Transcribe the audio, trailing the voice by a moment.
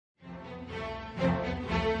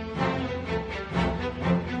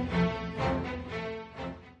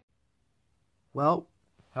Well,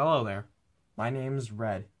 hello there. My name's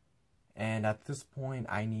Red, and at this point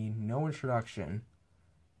I need no introduction,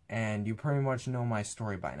 and you pretty much know my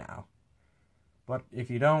story by now. But if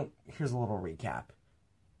you don't, here's a little recap.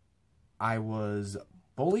 I was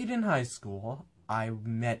bullied in high school, I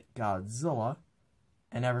met Godzilla,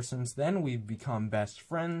 and ever since then we've become best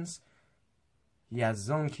friends. He has his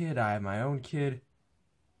own kid, I have my own kid,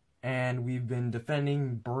 and we've been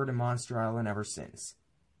defending Bird and Monster Island ever since.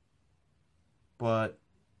 But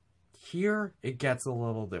here it gets a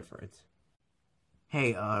little different.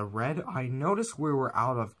 Hey, Red, I noticed we were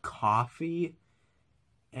out of coffee,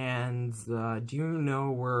 and do you know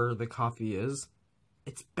where the coffee is?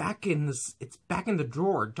 It's back in the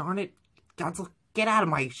drawer. Darn it, Godzilla, get out of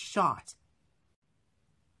my shot.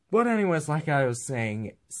 But anyways, like I was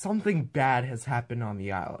saying, something bad has happened on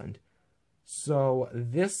the island. So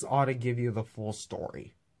this ought to give you the full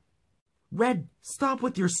story. Red, stop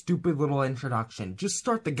with your stupid little introduction. Just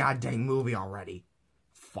start the goddamn movie already.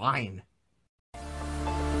 Fine.